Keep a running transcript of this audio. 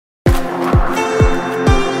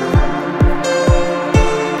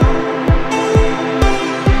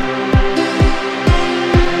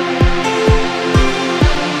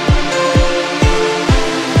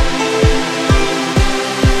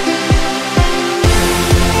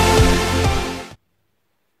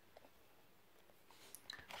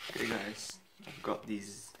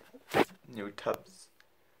tubs,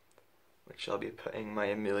 which I'll be putting my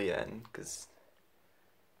Emilia in, because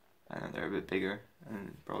I know they're a bit bigger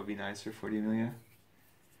and probably nicer for the Emilia.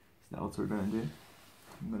 So that's what we're gonna do.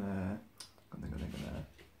 I'm gonna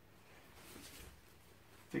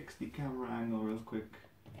fix the camera angle real quick.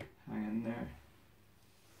 Hang in there.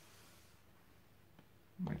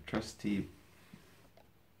 My trusty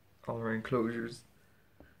collar enclosures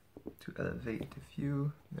to elevate the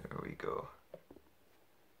view. There we go.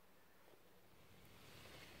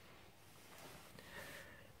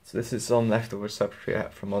 So this is some leftover substrate I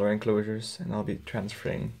have from other enclosures, and I'll be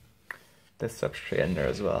transferring this substrate in there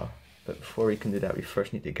as well. But before we can do that, we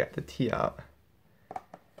first need to get the tea out.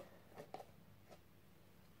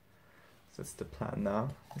 So that's the plan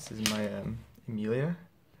now. This is my Emilia,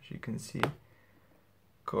 as you can see.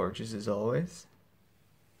 Gorgeous as always.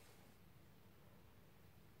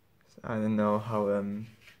 So I don't know how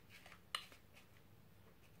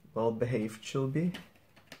well behaved she'll be.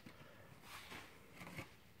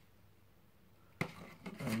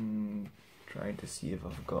 I'm trying to see if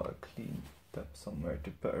I've got a clean tub somewhere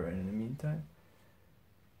to put her in the meantime.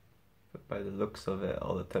 But by the looks of it,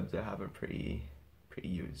 all the tubs I have are pretty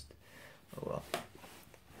used. Oh well.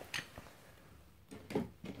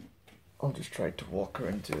 I'll just try to walk her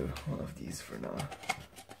into one of these for now.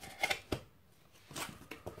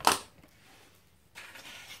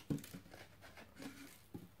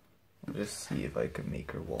 I'll just see if I can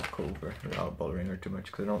make her walk over without bothering her too much,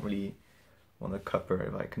 because I don't really want to cup her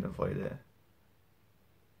if I can avoid it.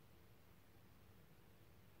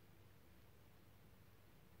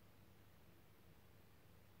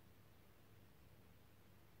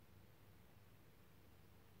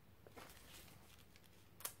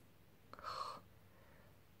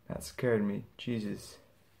 That scared me, Jesus.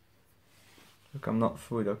 Look, I'm not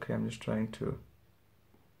food, okay, I'm just trying to...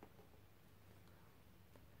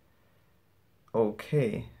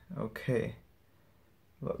 Okay.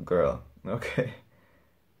 Look, girl, okay.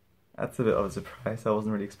 That's a bit of a surprise, I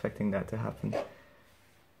wasn't really expecting that to happen.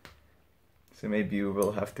 So maybe you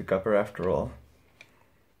will have to cup her after all.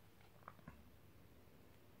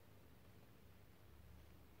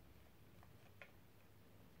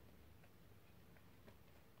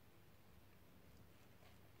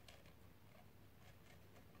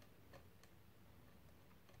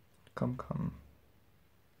 Come.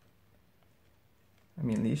 I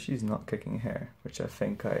mean, at least she's not kicking hair, which I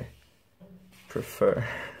think I prefer.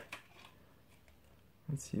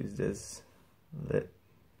 Let's use this lit.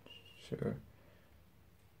 Sure.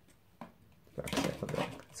 Back side of that,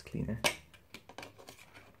 it's cleaner.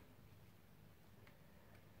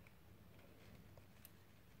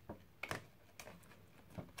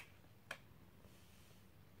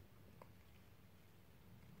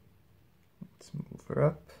 Let's move her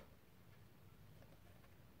up.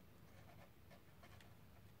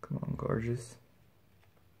 Come on, gorgeous.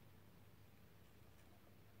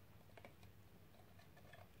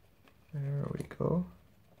 There we go.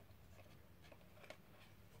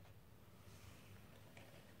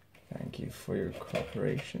 Thank you for your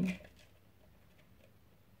cooperation.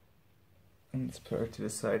 And let's put her to the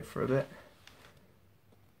side for a bit.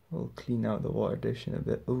 We'll clean out the water dish in a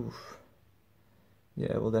bit. Oof.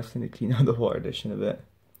 Yeah, we'll definitely clean out the water dish in a bit.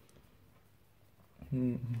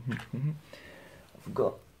 I've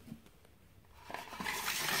got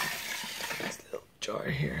this little jar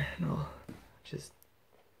here, and I'll just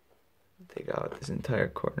take out this entire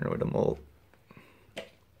corner with a mold.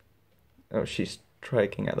 Oh, she's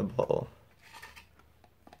striking at the bottle.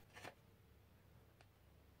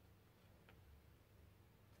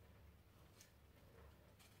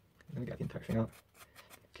 Let me get the entire thing out.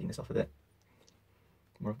 Clean this off a bit.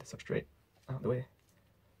 More of the substrate out of the way.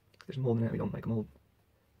 There's mold in it, we don't like mold.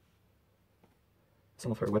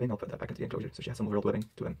 Some of her webbing, I'll put that back into the enclosure, so she has some of her old webbing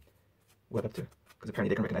to web up to, because apparently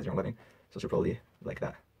they can recognize their own webbing, so she'll probably like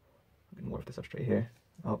that. A bit more of the substrate here.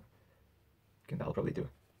 Oh, I think that'll probably do.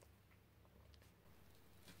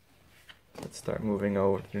 Let's start moving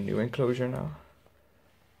over to the new enclosure now.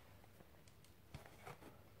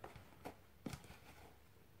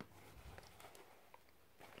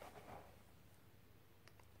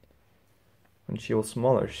 When she was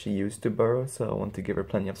smaller, she used to burrow, so I want to give her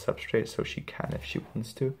plenty of substrate so she can if she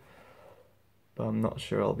wants to. But I'm not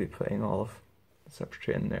sure I'll be putting all of the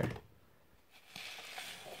substrate in there.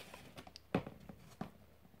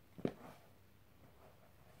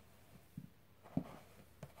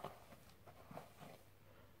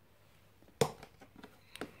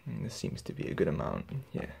 And this seems to be a good amount,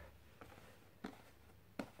 yeah.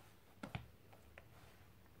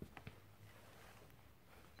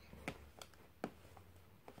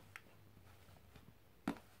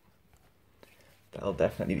 That'll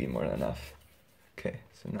definitely be more than enough. Okay,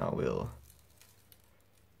 so now we'll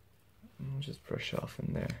just brush off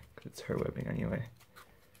in there, because it's her webbing anyway.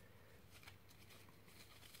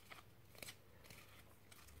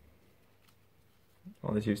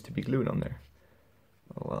 Oh, this used to be glued on there.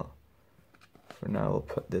 Oh well. For now, we'll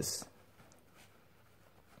put this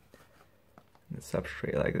in the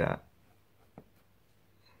substrate like that.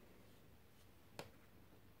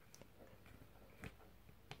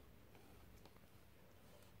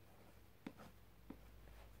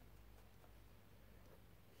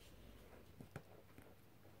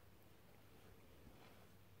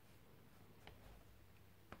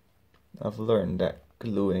 I've learned that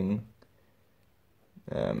gluing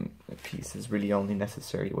a piece is really only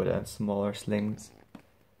necessary with smaller slings.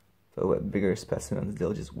 So with bigger specimens,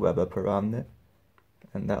 they'll just web up around it,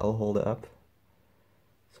 and that'll hold it up.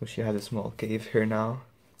 So she has a small cave here now.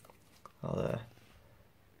 I'll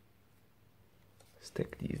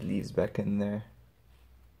stick these leaves back in there.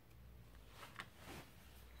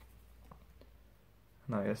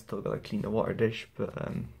 Now I still gotta clean the water dish, but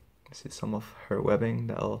this is some of her webbing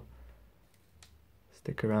that'll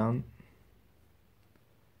stick around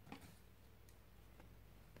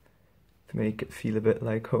to make it feel a bit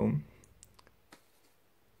like home.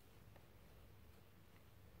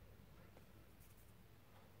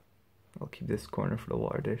 I'll keep this corner for the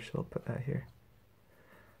water dish, so I'll put that here.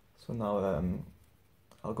 So now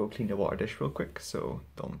I'll go clean the water dish real quick, so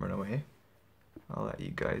don't run away. I'll let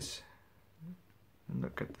you guys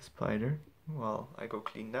look at the spider while I go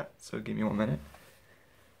clean that, so give me 1 minute.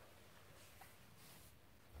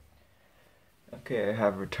 Okay, I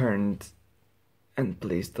have returned and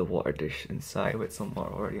placed the water dish inside with some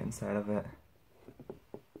water already inside of it.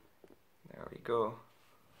 There we go.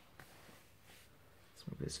 Let's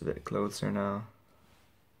move this a bit closer now.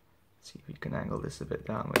 See if we can angle this a bit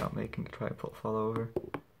down without making the tripod fall over.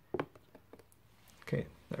 Okay,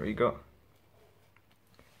 there we go.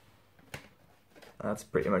 That's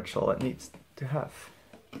pretty much all it needs to have.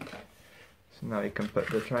 So now you can put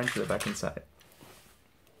the tarantula back inside.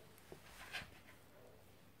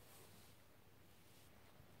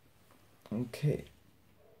 Okay.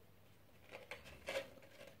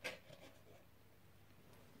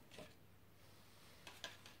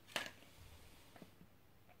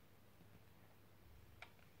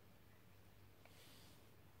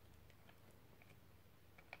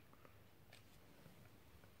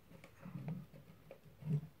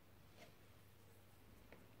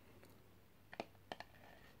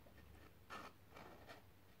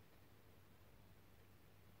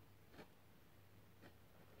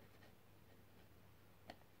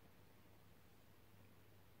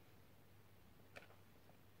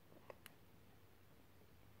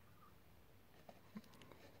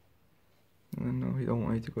 No, we don't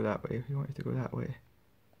want you to go that way. We want you to go that way.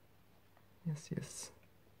 Yes, yes.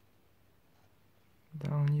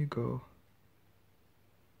 Down you go.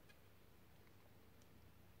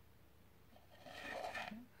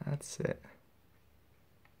 That's it.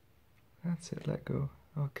 That's it, let go.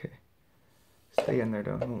 Okay. Stay in there,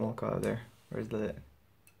 don't walk out of there. Where's the lid?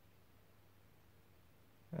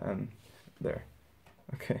 There.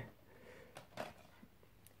 Okay.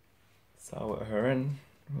 So with her in,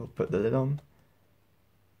 we'll put the lid on.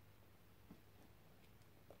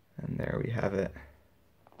 And there we have it.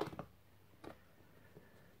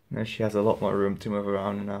 Now she has a lot more room to move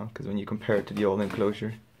around now, because when you compare it to the old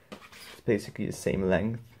enclosure, it's basically the same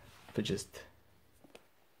length, but just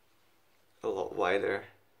a lot wider.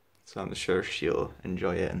 So I'm sure she'll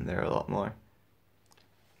enjoy it in there a lot more.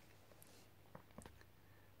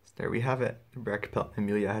 So there we have it. The Brachypelma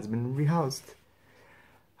Emilia has been rehoused.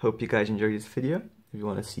 Hope you guys enjoyed this video. If you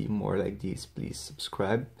want to see more like these, please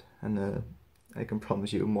subscribe, and I can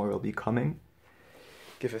promise you more will be coming.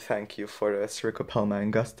 Give a thank you for Brachypelma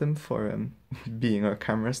Angustum for being our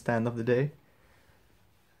camera stand of the day.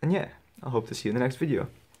 And yeah, I hope to see you in the next video.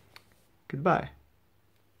 Goodbye.